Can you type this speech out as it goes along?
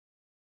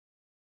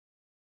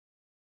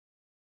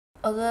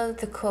Although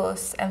the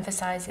course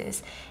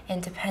emphasises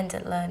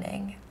independent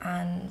learning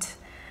and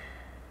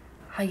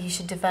how you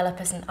should develop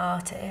as an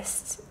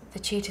artist, the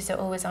tutors are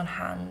always on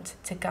hand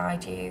to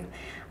guide you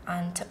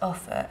and to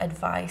offer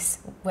advice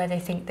where they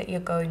think that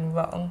you're going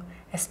wrong,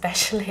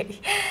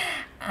 especially.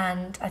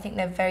 And I think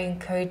they're very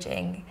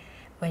encouraging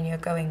when you're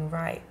going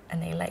right,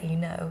 and they let you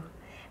know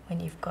when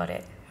you've got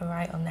it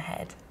right on the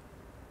head.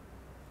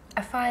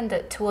 I find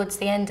that towards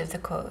the end of the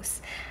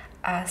course,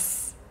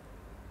 as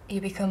you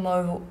become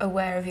more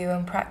aware of your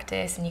own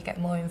practice and you get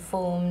more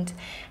informed,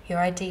 your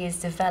ideas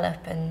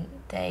develop and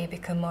they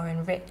become more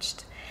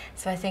enriched.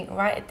 So I think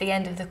right at the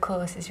end of the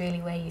course is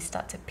really where you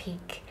start to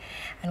peak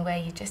and where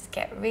you just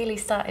get really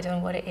started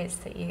on what it is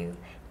that you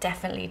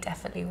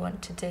definitely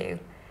want to do.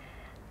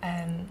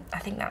 I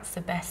think that's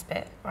the best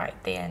bit right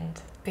at the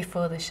end,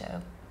 before the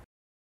show.